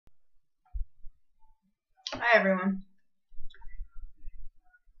Hi everyone.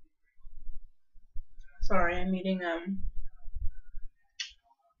 Sorry, I'm eating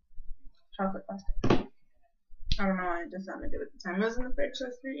chocolate pasta. I don't know why it just sounded good at the time. It was in the fridge, so I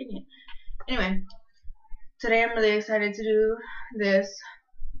started eating it. Anyway, today I'm really excited to do this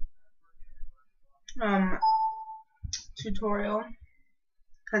tutorial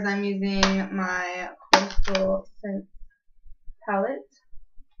because I'm using my Coastal Scent palette.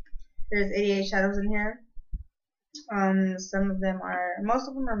 There's 88 shadows in here. Most of them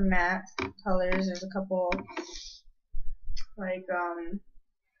are matte colors. There's a couple like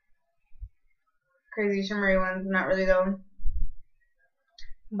crazy shimmery ones, not really though.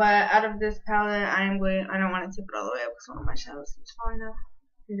 But out of this palette, I don't want to tip it all the way up because one of my shadows keeps falling out.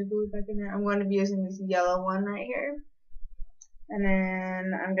 Need to glue it back in there. I'm going to be using this yellow one right here. And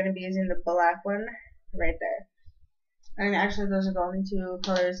then I'm going to be using the black one right there. And actually those are the only two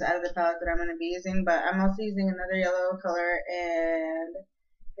colors out of the palette that I'm going to be using. But I'm also using another yellow color, and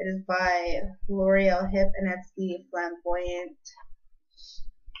it is by L'Oreal Hip, and it's the Flamboyant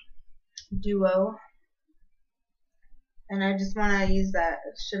Duo. And I just want to use that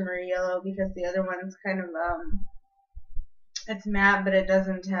shimmery yellow because the other one's kind of, it's matte, but it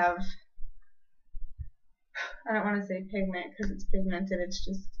doesn't have, I don't want to say pigment because it's pigmented. It's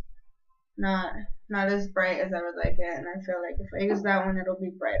just not as bright as I would like it. And I feel like if I use that one, it'll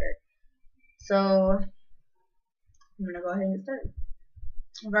be brighter. So I'm going to go ahead and get started.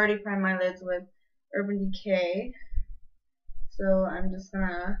 I've already primed my lids with Urban Decay. So I'm just going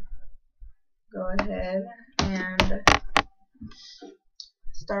to go ahead and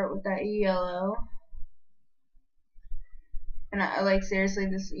start with that yellow. And I like, seriously,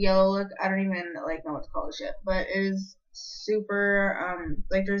 this yellow look, I don't even like know what to call this yet, but it is super,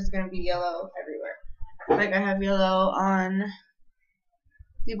 like there's gonna be yellow everywhere. Like I have yellow on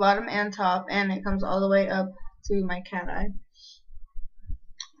the bottom and top, and it comes all the way up to my cat eye.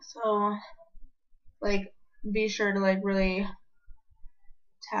 So like be sure to like really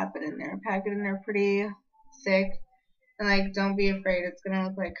tap it in there, pack it in there pretty thick. And like, don't be afraid. It's gonna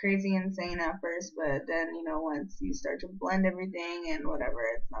look like crazy insane at first, but then, you know, once you start to blend everything and whatever,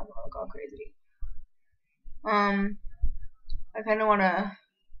 it's not gonna look all crazy. I kind of want to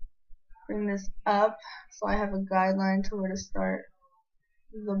bring this up so I have a guideline to where to start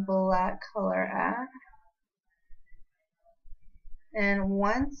the black color at. And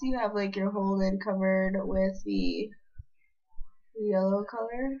once you have like your whole lid covered with the yellow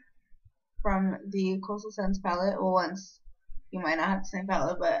color from the Coastal Scents palette, well, once, you might not have the same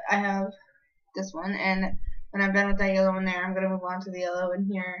palette, but I have this one, and when I'm done with that yellow in there, I'm going to move on to the yellow in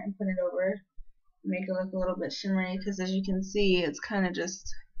here and put it over, make it look a little bit shimmery, because as you can see, it's kind of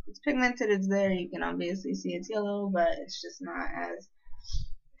just, it's pigmented, it's there, you can obviously see it's yellow, but it's just not as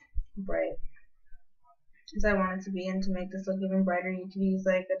bright as I want it to be. And to make this look even brighter, you could use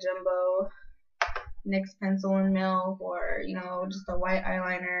like a jumbo NYX pencil in milk, or, you know, just a white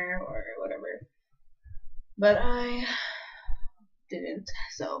eyeliner or whatever. But I didn't,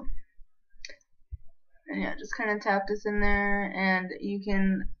 so, and yeah, just kind of tap this in there, and you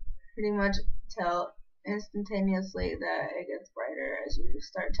can pretty much tell instantaneously that it gets brighter as you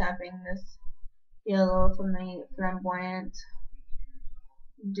start tapping this yellow from the Flamboyant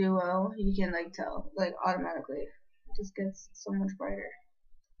Duo. You can like tell, like automatically, it just gets so much brighter.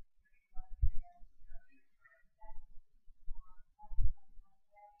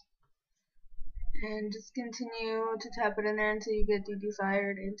 And just continue to tap it in there until you get the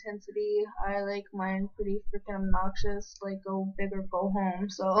desired intensity. I like mine pretty freaking obnoxious, like go big or go home,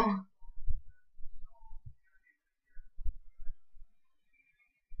 so.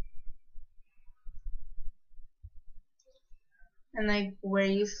 And like where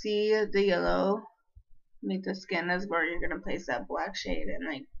you see the yellow meet the skin is where you're gonna place that black shade,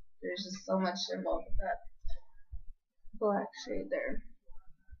 and like there's just so much involved with that black shade there.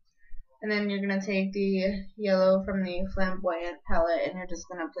 And then you're gonna take the yellow from the Flamboyant palette, and you're just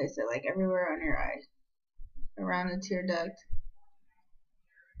gonna place it like everywhere on your eye, around the tear duct,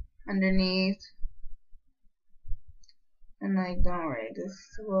 underneath, and like don't worry, this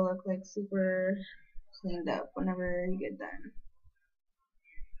will look like super cleaned up whenever you get done.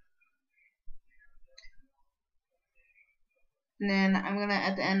 And then I'm gonna,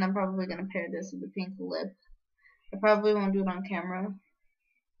 at the end, I'm probably gonna pair this with the pink lip. I probably won't do it on camera,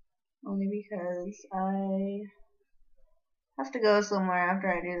 only because I have to go somewhere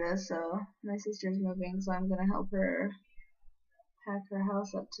after I do this. So my sister's moving, so I'm gonna help her pack her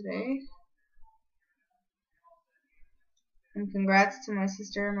house up today. And congrats to my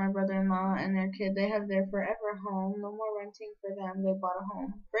sister and my brother-in-law and their kid. They have their forever home. No more renting for them. They bought a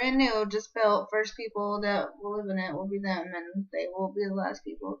home. Brand new, just built. First people that will live in it will be them, and they will be the last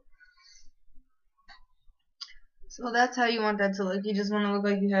people. So that's how you want that to look. You just want to look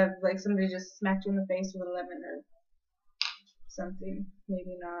like you have, like, somebody just smacked you in the face with a lemon or something.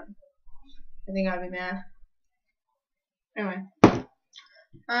 Maybe not. I think I'd be mad. Anyway.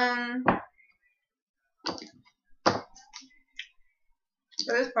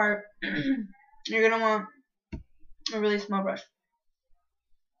 For this part, you're gonna want a really small brush.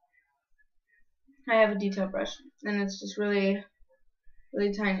 I have a detail brush, and it's just really,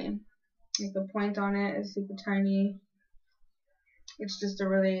 really tiny. Like the point on it is super tiny. It's just a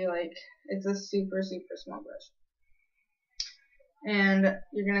really, like, it's a super, super small brush. And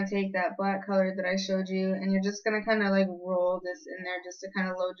you're gonna take that black color that I showed you, and you're just gonna kind of like roll this in there just to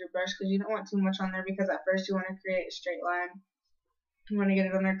kind of load your brush, because you don't want too much on there, because at first you want to create a straight line. You want to get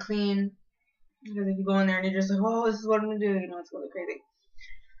it on there clean, because if you go in there and you're just like, oh, this is what I'm gonna do, you know, it's gonna look crazy.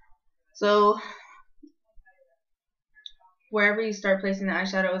 So wherever you start placing the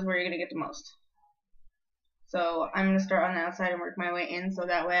eyeshadow is where you're gonna get the most. So I'm gonna start on the outside and work my way in, so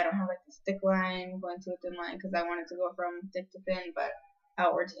that way I don't have like this thick line going to a thin line, because I want it to go from thick to thin, but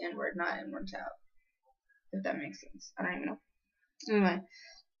outward to inward, not inward to out. If that makes sense. I don't even know. Anyway,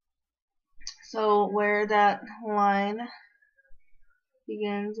 so where that line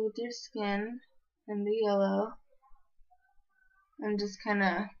begins with your skin and the yellow, I'm just kind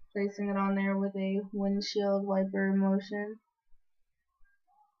of placing it on there with a windshield wiper motion.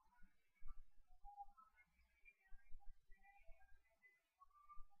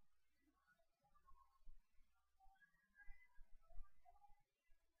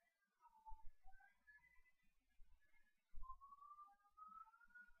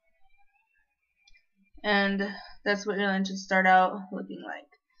 And that's what your line should start out looking like.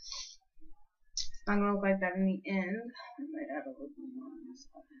 It's not gonna look like that in the end. I might add a little bit more on this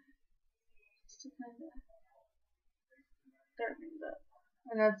side, just to kind of darken it up.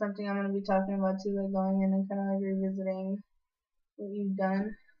 And that's something I'm gonna be talking about too, like going in and kind of like revisiting what you've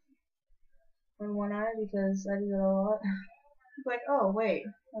done on one eye, because I do that a lot. It's like, oh wait,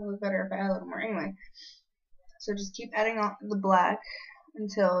 I look better if I add a little more. Anyway, so just keep adding on the black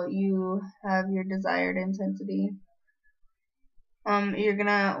until you have your desired intensity. You're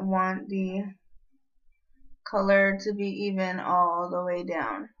gonna want the color to be even all the way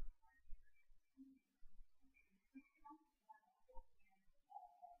down.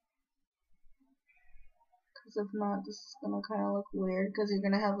 Because if not, this is gonna kind of look weird, because you're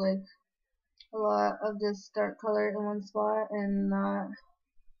gonna have like a lot of this dark color in one spot and not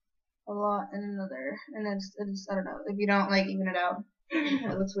a lot in another, and it's I don't know, if you don't like even it out,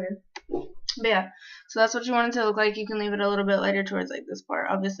 it looks weird. But yeah, so that's what you want it to look like. You can leave it a little bit lighter towards like this part,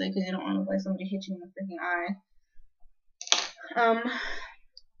 obviously, because you don't want to look like somebody hit you in the freaking eye.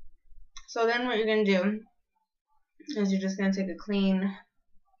 So then what you're gonna do is you're just gonna take a clean,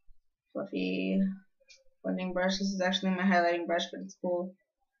 fluffy blending brush. This is actually my highlighting brush, but it's cool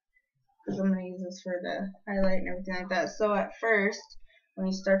because I'm gonna use this for the highlight and everything like that. So at first, when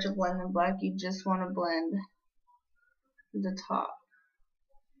you start to blend the black, you just want to blend the top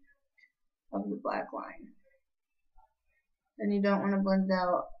of the black line, and you don't want to blend it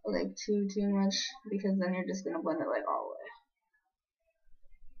out like too much, because then you're just gonna blend it like all the way.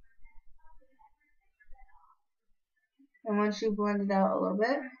 And once you blend it out a little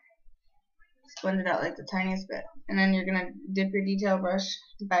bit, just blend it out like the tiniest bit, and then you're gonna dip your detail brush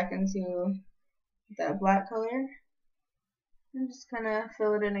back into that black color and just kind of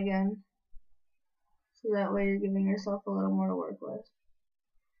fill it in again, so that way you're giving yourself a little more to work with,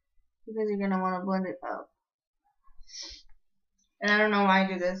 because you're gonna want to blend it up. And I don't know why I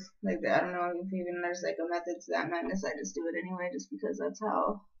do this like that. I don't know if even there's like a method to that madness. I just do it anyway, just because that's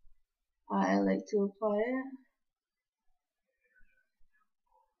how I like to apply it.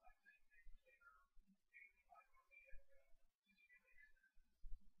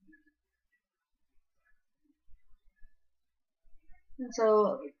 And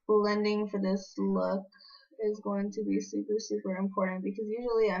so blending for this look is going to be super important, because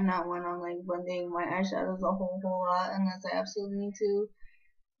usually I'm not one on like blending my eyeshadows a whole lot unless I absolutely need to,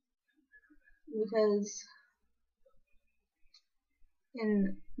 because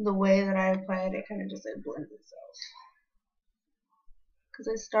in the way that I apply it, it kind of just like blends itself. Because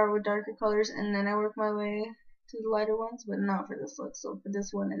I start with darker colors and then I work my way to the lighter ones, but not for this look. So for this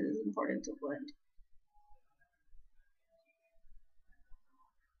one, it is important to blend.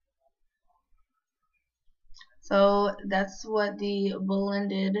 So that's what the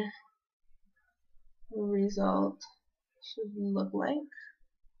blended result should look like.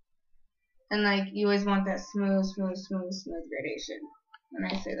 And like you always want that smooth gradation. And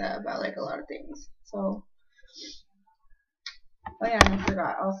I say that about like a lot of things. So, oh yeah, and I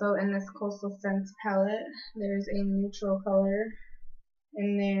forgot. Also in this Coastal Scents palette, there's a neutral color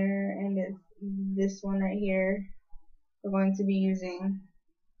in there, and it's this one right here. We're going to be using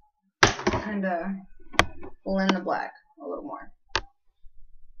kind of blend the black a little more,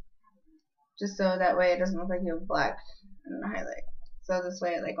 just so that way it doesn't look like you have black in the highlight. So this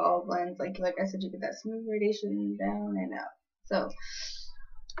way it like all blends, like I said, you get that smooth gradation down and out. So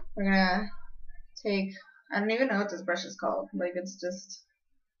we're gonna take, I don't even know what this brush is called. Like it's just,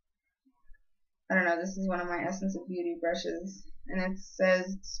 I don't know. This is one of my Essence of Beauty brushes, and it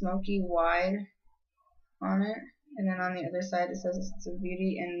says Smoky Wide on it, and then on the other side it says Essence of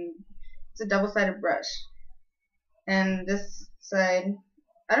Beauty, and it's a double-sided brush. And this side,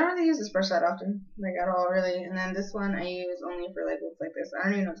 I don't really use this brush that often, like at all, really. And then this one I use only for like looks like this. I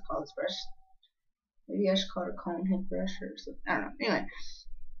don't even know what to call this brush. Maybe I should call it a cone head brush or something. I don't know. Anyway,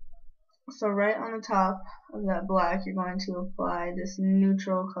 so right on the top of that black, you're going to apply this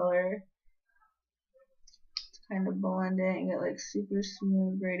neutral color to kind of blend it and get like super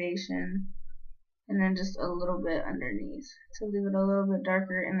smooth gradation. And then just a little bit underneath to leave it a little bit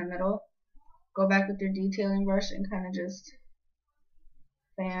darker in the middle. Go back with your detailing brush and kind of just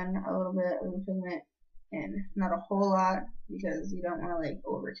fan a little bit of the pigment in. Not a whole lot because you don't want to like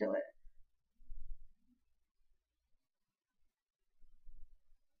overkill it.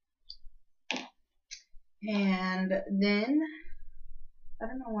 And then, I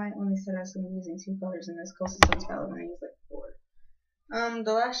don't know why I only said I was going to be using 2 colors in this Coastal Scents palette when I used like 4.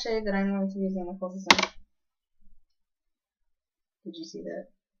 The last shade that I'm going to be using in the Coastal Scents, did you see that?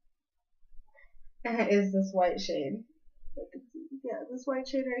 Is this white shade. Yeah, this white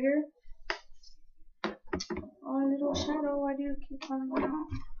shade right here. Oh, little shadow, why do you keep calling me out?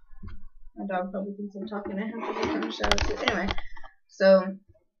 My dog probably thinks I'm talking to him because he's kind of shadow too. Anyway, so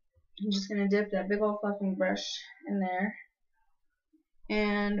I'm just going to dip that big old fluffing brush in there.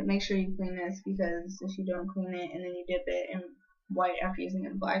 And make sure you clean this, because if you don't clean it and then you dip it in white after using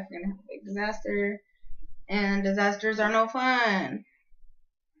it in black, you're going to have a big disaster. And disasters are no fun.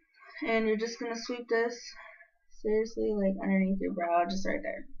 And you're just going to sweep this seriously like underneath your brow, just right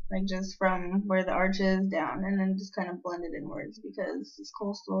there. Like just from where the arch is down, and then just kind of blend it inwards, because this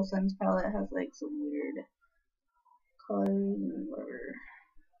Coastal Scents palette has like some weird colors and whatever.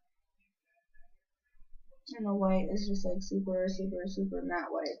 And the white is just like super matte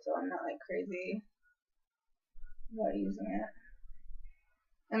white, so I'm not like crazy about using it.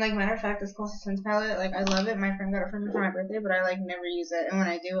 And like matter of fact, this Coastal Scents palette, like I love it. My friend got it for me for my birthday, but I like never use it. And when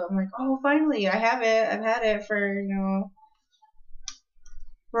I do, I'm like, oh, finally, I have it. I've had it for, you know,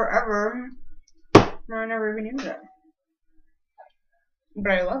 forever. I never even use it.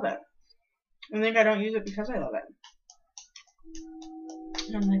 But I love it. I think I don't use it because I love it.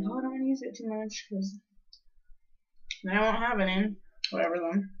 And I'm like, oh, I don't want to use it too much because then I won't have any. Whatever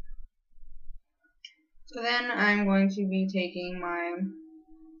then. So then I'm going to be taking my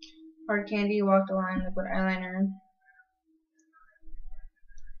Hard Candy Walk the Line liquid eyeliner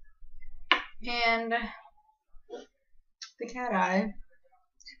and the cat eye.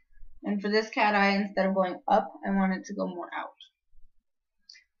 And for this cat eye, instead of going up, I want it to go more out.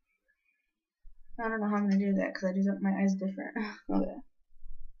 I don't know how I'm going to do that because I do my eyes different. Okay.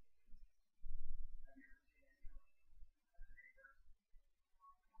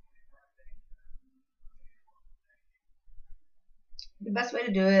 The best way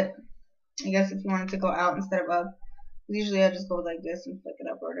to do it, I guess, if you want it to go out instead of up, usually I just go like this and flick it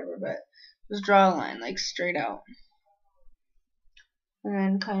up or whatever, but just draw a line like straight out. And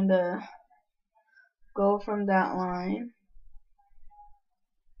then kind of go from that line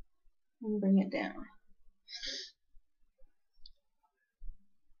and bring it down.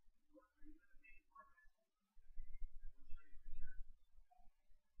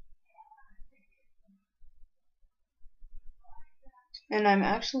 And I'm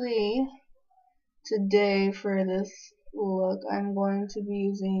actually, today for this look, I'm going to be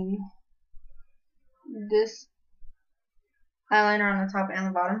using this eyeliner on the top and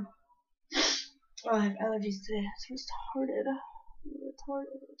the bottom. Oh, I have allergies today. It's retarded.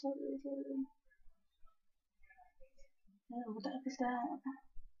 Retarded. Oh, what the heck is that?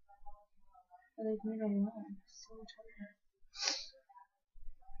 I like made a line. So retarded.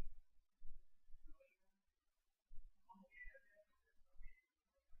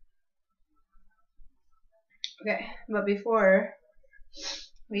 Okay, but before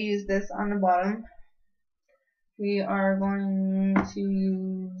we use this on the bottom, we are going to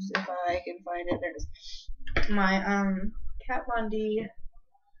use, if I can find it, there it is. my Kat Von D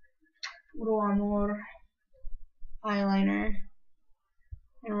Puro Amor eyeliner,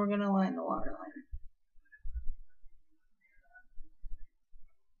 and we're gonna line the waterline.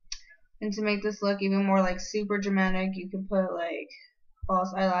 And to make this look even more like super dramatic, you could put like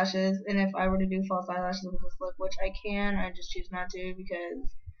false eyelashes. And if I were to do false eyelashes with this look, which I can, I just choose not to because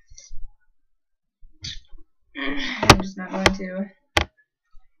I'm just not going to.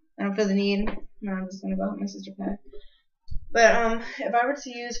 I don't feel the need. No, I'm just gonna go help my sister pack. But if I were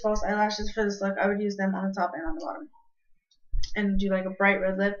to use false eyelashes for this look, I would use them on the top and on the bottom, and do like a bright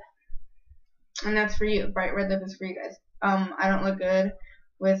red lip. And that's for you. Bright red lip is for you guys. I don't look good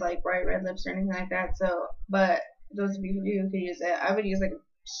with like bright red lips or anything like that. So, but those of you who do could use it. I would use like a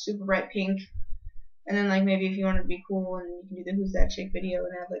super bright pink, and then like maybe if you want to be cool and you can do the Who's That Chick video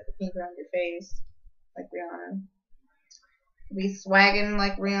and have like the pink around your face, like Rihanna. Be swagging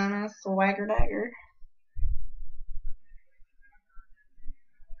like Rihanna, swagger dagger.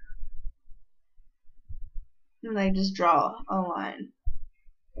 And like just draw a line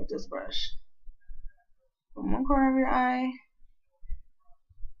with this brush from one corner of your eye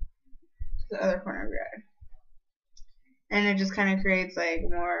to the other corner of your eye. And it just kind of creates like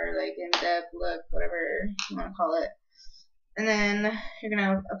more like in-depth look, whatever you want to call it. And then you're going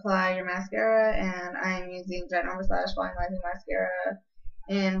to apply your mascara, and I'm using Giant Slash Volumizing Mascara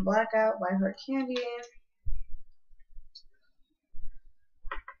in Blackout by Heart Candy.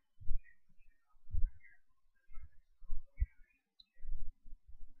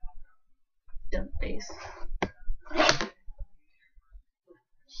 Dump face.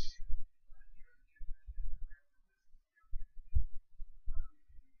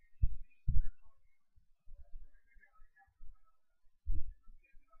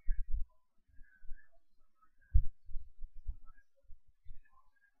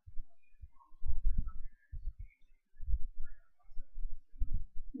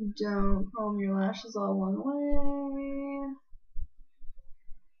 Don't comb your lashes all one way.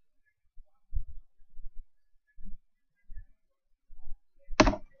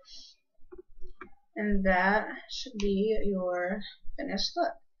 And that should be your finished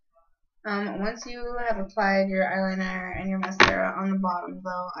look. Once you have applied your eyeliner and your mascara on the bottom,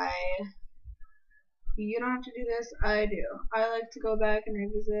 though, you don't have to do this, I do. I like to go back and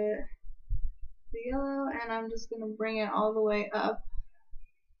revisit the yellow, and I'm just going to bring it all the way up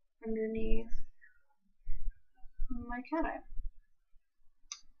underneath my cat eye.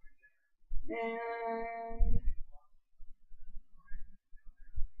 And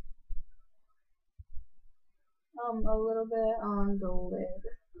a little bit on the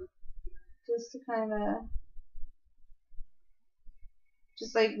lid, just to kind of,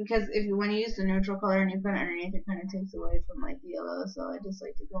 just like, because when you use the neutral color and you put it underneath, it kind of takes away from like the yellow. So I just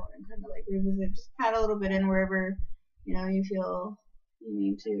like to go in and kind of like revisit, just pat a little bit in wherever you feel you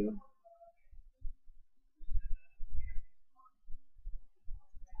need to.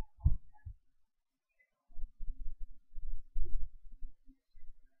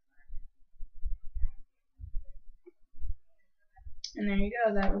 And there you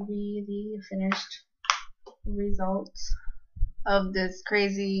go. That would be the finished result of this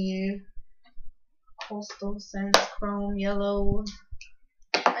crazy Coastal Scents Chrome Yellow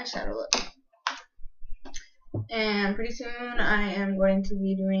eyeshadow look. And pretty soon I am going to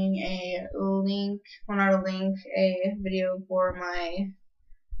be doing a video for my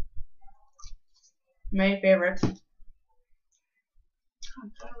May favorites.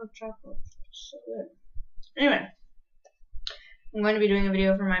 Chocolate. So good. Anyway, I'm going to be doing a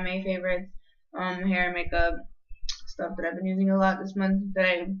video for my May favorites, hair and makeup stuff that I've been using a lot this month, that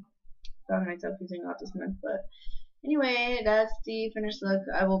I found myself using a lot this month. But anyway, that's the finished look.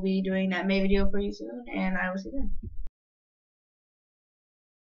 I will be doing that May video for you soon, and I will see you then.